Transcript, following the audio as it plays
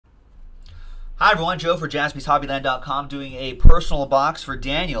Hi everyone, Joe for JaspysHobbyland.com doing a personal box for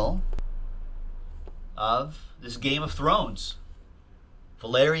Daniel of this Game of Thrones.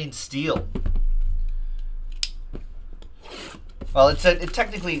 Valyrian Steel. Well, it's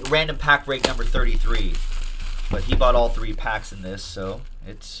technically random pack break number 33, but he bought all 3 packs in this, so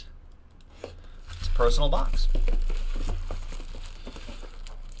it's a personal box.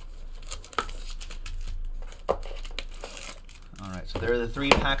 All right, so there are the 3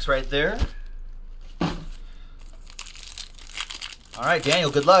 packs right there. All right, Daniel,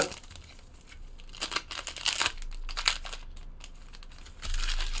 good luck.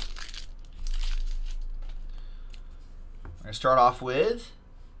 We're going to start off with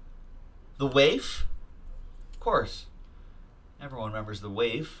the Waif. Of course, everyone remembers the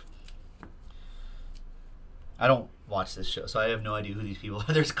Waif. I don't watch this show, so I have no idea who these people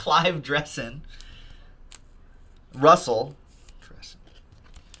are. There's Clive Dresden, Russell,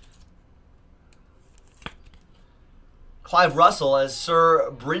 Clive Russell as Sir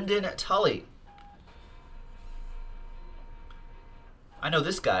Brynden Tully. I know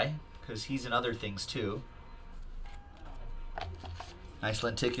this guy because he's in other things too. Nice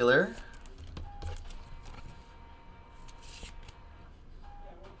lenticular.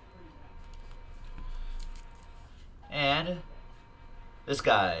 And this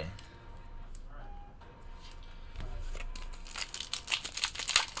guy.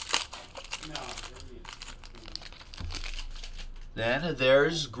 Then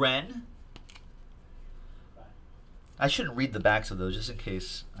there's Gren. I shouldn't read the backs of those just in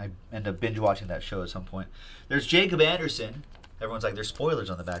case I end up binge watching that show at some point. There's Jacob Anderson. Everyone's like, there's spoilers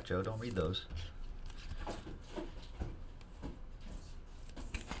on the back, Joe. Don't read those.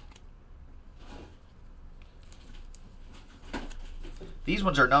 These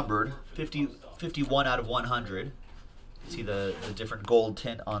ones are numbered. 51 out of 100. See the different gold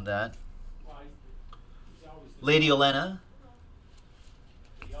tint on that. Lady Olenna.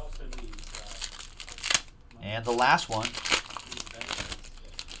 And the last one.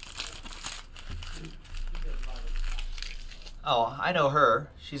 Oh, I know her.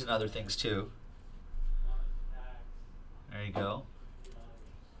 She's in other things too. There you go.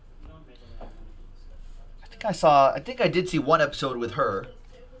 I think I did see one episode with her.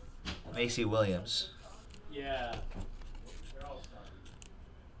 Macy Williams. Yeah.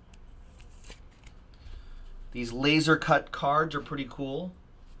 These laser cut cards are pretty cool.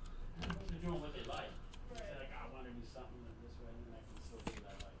 They're doing what they like. They say, like, I want to do something this way, and I can still do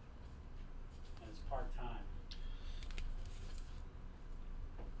that. And it's part-time.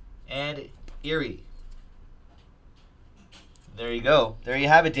 And Erie. There you go. There you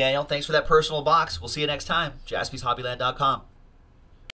have it, Daniel. Thanks for that personal box. We'll see you next time. JaspysHobbyland.com.